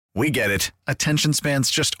We get it. Attention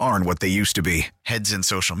spans just aren't what they used to be. Heads in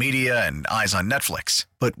social media and eyes on Netflix.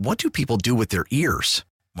 But what do people do with their ears?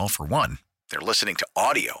 Well, for one, they're listening to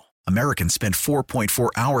audio. Americans spend 4.4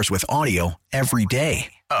 hours with audio every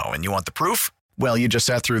day. Oh, and you want the proof? Well, you just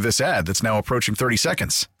sat through this ad that's now approaching 30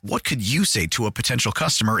 seconds. What could you say to a potential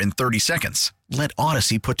customer in 30 seconds? Let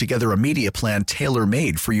Odyssey put together a media plan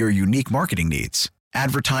tailor-made for your unique marketing needs.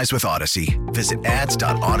 Advertise with Odyssey. Visit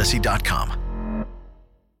ads.odyssey.com.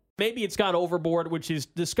 Maybe it's gone overboard, which is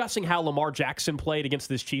discussing how Lamar Jackson played against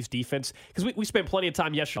this Chiefs defense. Because we spent plenty of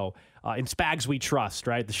time yesterday in Spags We Trust,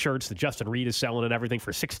 right? The shirts that Justin Reed is selling and everything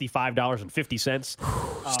for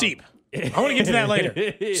 $65.50. Steep. I want to get to that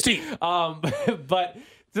later. Steep. But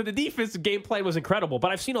so the defensive game plan was incredible.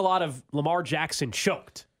 But I've seen a lot of Lamar Jackson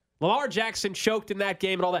choked. Lamar Jackson choked in that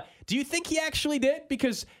game and all that. Do you think he actually did?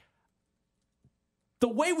 Because the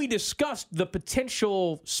way we discussed the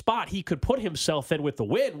potential spot he could put himself in with the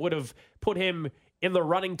win would have put him in the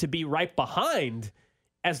running to be right behind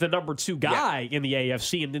as the number 2 guy in the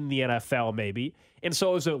AFC and in the NFL maybe. And so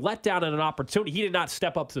it was a letdown and an opportunity. He did not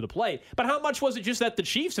step up to the plate. But how much was it just that the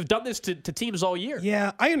Chiefs have done this to teams all year?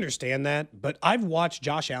 Yeah, I understand that. But I've watched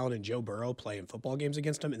Josh Allen and Joe Burrow play in football games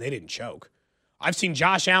against him, and they didn't choke. I've seen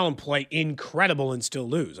Josh Allen play incredible and still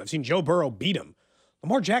lose. I've seen Joe Burrow beat him.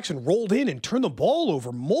 Lamar Jackson rolled in and turned the ball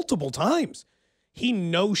over multiple times. He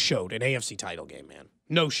no-showed an AFC title game, man.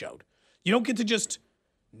 No-showed. You don't get to just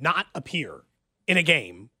not appear in a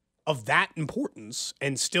game of that importance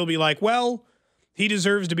and still be like, well, he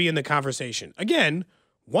deserves to be in the conversation. Again,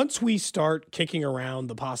 once we start kicking around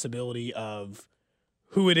the possibility of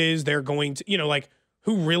who it is they're going to, like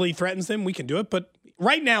who really threatens them, we can do it. But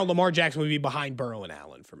right now, Lamar Jackson would be behind Burrow and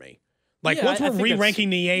Allen for me. Once we're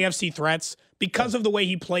re-ranking the AFC threats because of the way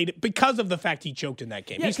he played it, because of the fact he choked in that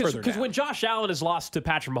game, he's further down. Because when Josh Allen has lost to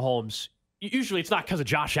Patrick Mahomes, usually it's not because of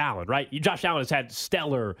Josh Allen, right? Josh Allen has had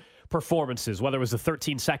stellar performances, whether it was the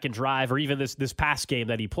 13-second drive or even this past game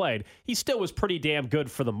that he played. He still was pretty damn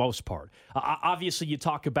good for the most part. Obviously, you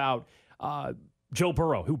talk about Joe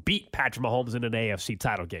Burrow, who beat Patrick Mahomes in an AFC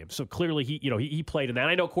title game. So clearly, he played in that.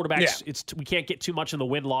 I know quarterbacks, we can't get too much in the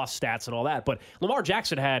win-loss stats and all that, but Lamar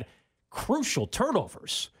Jackson had crucial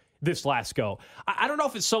turnovers this last go. I don't know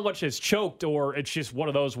if it's so much as choked or it's just one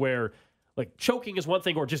of those where like choking is one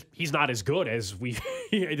thing or just he's not as good as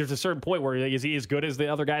there's a certain point where is he as good as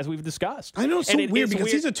the other guys we've discussed. I know it's so weird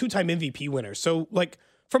because he's a 2-time MVP winner. So like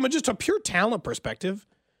from just a pure talent perspective,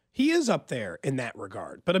 he is up there in that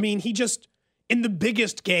regard. But I mean, he just in the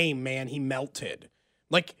biggest game, man, he melted.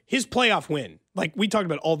 Like his playoff win, like we talked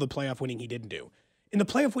about all the playoff winning he didn't do. In the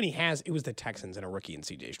playoff win he has, it was the Texans and a rookie in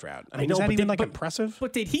C.J. Stroud. I mean, is that even impressive?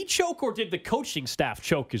 But did he choke or did the coaching staff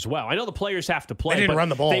choke as well? I know the players have to play. They didn't run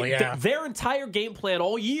the ball, Their entire game plan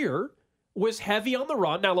all year was heavy on the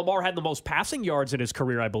run. Now, Lamar had the most passing yards in his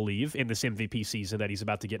career, I believe, in this MVP season that he's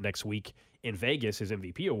about to get next week in Vegas, his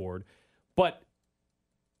MVP award. But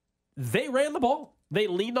they ran the ball. They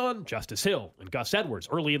leaned on Justice Hill and Gus Edwards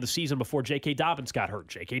early in the season before J.K. Dobbins got hurt.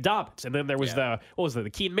 J.K. Dobbins. And then there was the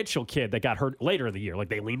Keaton Mitchell kid that got hurt later in the year. Like,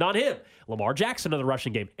 they leaned on him. Lamar Jackson in the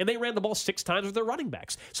rushing game. And they ran the ball 6 times with their running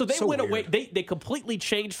backs. So they went away. They completely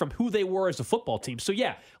changed from who they were as a football team. So,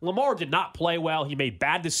 yeah, Lamar did not play well. He made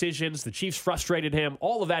bad decisions. The Chiefs frustrated him.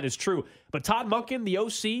 All of that is true. But Todd Monken, the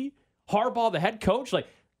OC, Harbaugh, the head coach, like,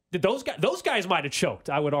 those guys might have choked,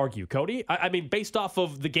 I would argue, Cody. I mean, based off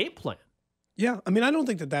of the game plan. Yeah, I mean, I don't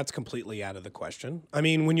think that's completely out of the question. I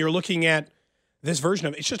mean, when you're looking at this version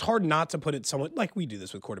of it, it's just hard not to put it somewhat like we do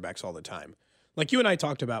this with quarterbacks all the time. Like you and I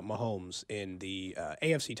talked about Mahomes in the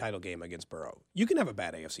AFC title game against Burrow. You can have a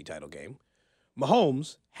bad AFC title game.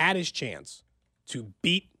 Mahomes had his chance to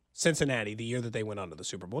beat Cincinnati the year that they went on to the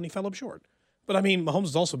Super Bowl, and he fell up short. But, I mean, Mahomes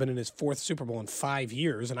has also been in his 4th Super Bowl in 5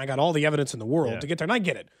 years, and I got all the evidence in the world to get there, and I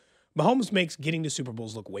get it. Mahomes makes getting to Super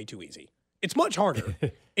Bowls look way too easy. It's much harder.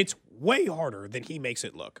 It's way harder than he makes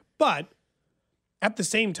it look. But at the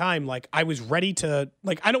same time, like, I was ready to,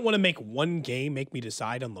 like, I don't want to make one game make me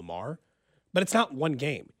decide on Lamar, but it's not one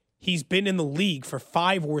game. He's been in the league for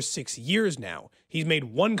 5 or 6 years now. He's made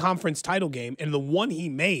one conference title game, and the one he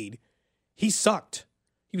made, he sucked.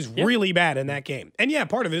 He was really bad in that game. And, yeah,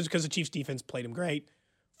 part of it is because the Chiefs defense played him great,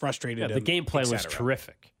 frustrated him, the game plan was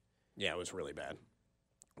terrific. Yeah, it was really bad.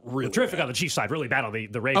 Really terrific bad on the Chiefs side, really bad on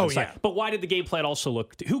the Ravens side. But why did the game plan also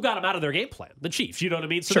look? Who got them out of their game plan? The Chiefs. You know what I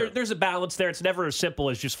mean? So there's a balance there. It's never as simple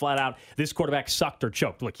as just flat out this quarterback sucked or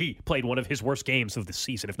choked. Look, he played one of his worst games of the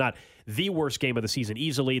season, if not the worst game of the season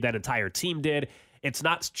easily. That entire team did. It's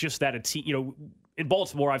not just that a team. You know, in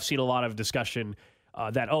Baltimore, I've seen a lot of discussion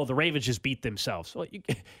that the Ravens just beat themselves. Well,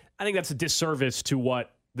 I think that's a disservice to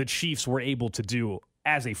what the Chiefs were able to do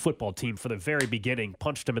as a football team for the very beginning,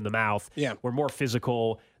 punched them in the mouth. Yeah. Were more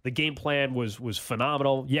physical. The game plan was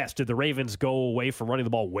phenomenal. Yes, did the Ravens go away from running the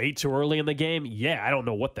ball way too early in the game? Yeah, I don't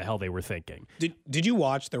know what the hell they were thinking. Did you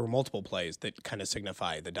watch? There were multiple plays that kind of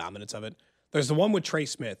signify the dominance of it. There's the one with Trey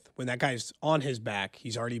Smith when that guy's on his back.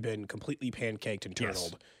 He's already been completely pancaked and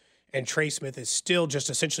turtled. Yes. And Trey Smith is still just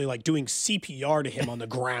essentially like doing CPR to him on the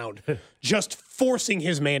ground, just forcing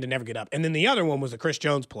his man to never get up. And then the other one was the Chris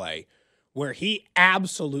Jones play where he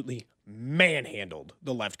absolutely manhandled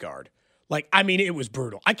the left guard. Like, I mean, it was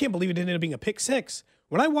brutal. I can't believe it ended up being a pick six.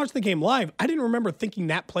 When I watched the game live, I didn't remember thinking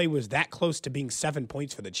that play was that close to being 7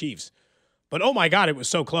 points for the Chiefs. But, oh, my God, it was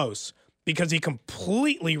so close because he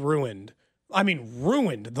completely ruined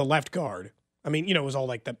the left guard. I mean, it was all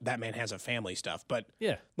like that man has a family stuff. But,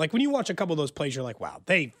 yeah, like, when you watch a couple of those plays, you're like, wow,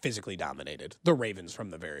 they physically dominated the Ravens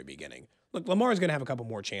from the very beginning. Look, Lamar's going to have a couple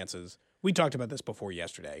more chances. We talked about this before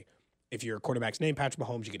yesterday. If your quarterback's named Patrick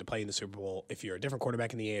Mahomes, you get to play in the Super Bowl. If you're a different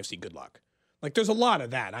quarterback in the AFC, good luck. Like, there's a lot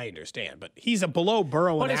of that, I understand. But he's a below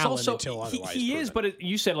Burrow and Allen until otherwise he is, but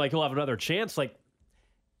you said, like, he'll have another chance. Like,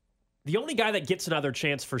 the only guy that gets another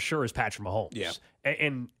chance for sure is Patrick Mahomes. Yeah.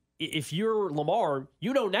 And if you're Lamar,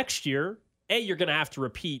 next year, you're going to have to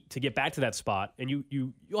repeat to get back to that spot, and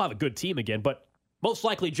you'll have a good team again. But most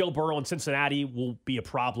likely Joe Burrow in Cincinnati will be a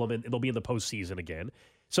problem, and they'll be in the postseason again.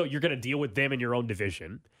 So you're going to deal with them in your own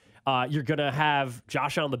division. You're going to have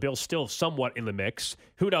Josh Allen, the Bills, still somewhat in the mix.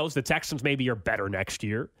 Who knows? The Texans maybe are better next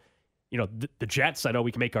year. The Jets, I know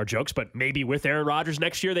we can make our jokes, but maybe with Aaron Rodgers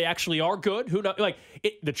next year, they actually are good. Who knows? Like,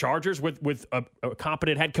 the Chargers with a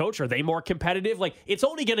competent head coach, are they more competitive? Like, it's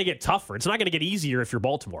only going to get tougher. It's not going to get easier if you're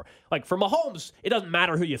Baltimore. Like, for Mahomes, it doesn't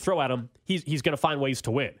matter who you throw at him. He's going to find ways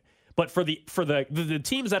to win. But for the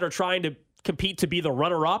teams that are trying to compete to be the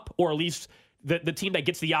runner-up, or at least the team that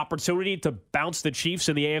gets the opportunity to bounce the Chiefs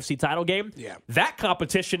in the AFC title game, that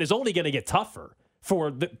competition is only going to get tougher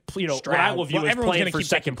for the what I will view as playing for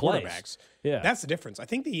second place. Yeah, that's the difference. I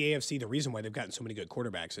think the AFC, the reason why they've gotten so many good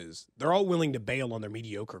quarterbacks is they're all willing to bail on their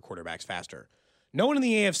mediocre quarterbacks faster. No one in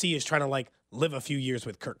the AFC is trying to like live a few years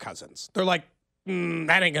with Kirk Cousins. They're like, that ain't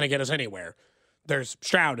going to get us anywhere. There's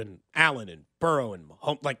Stroud and Allen and Burrow and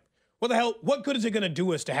Mahomes. Like, what the hell? What good is it going to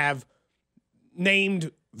do us to have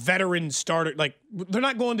named veteran starter? Like, they're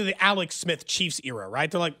not going to the Alex Smith Chiefs era,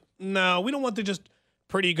 right? They're like, no, we don't want to just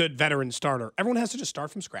pretty good veteran starter. Everyone has to just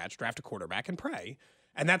start from scratch, draft a quarterback, and pray.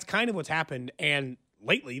 And that's kind of what's happened. And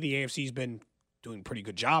lately, the AFC's been doing a pretty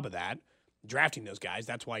good job of that, drafting those guys.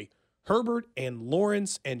 That's why Herbert and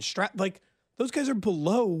Lawrence and Stroud, like, those guys are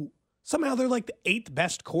below. Somehow they're like the 8th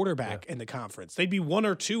best quarterback in the conference. They'd be 1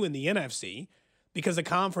 or 2 in the NFC because the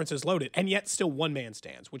conference is loaded, and yet still one man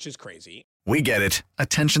stands, which is crazy. We get it.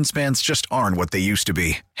 Attention spans just aren't what they used to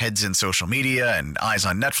be. Heads in social media and eyes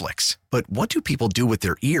on Netflix. But what do people do with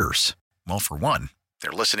their ears? Well, for one,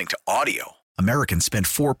 they're listening to audio. Americans spend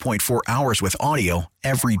 4.4 hours with audio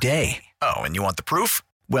every day. Oh, and you want the proof?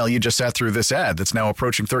 Well, you just sat through this ad that's now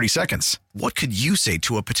approaching 30 seconds. What could you say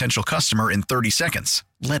to a potential customer in 30 seconds?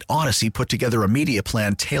 Let Odyssey put together a media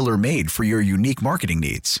plan tailor-made for your unique marketing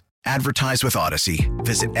needs. Advertise with Odyssey.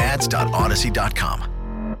 Visit ads.odyssey.com.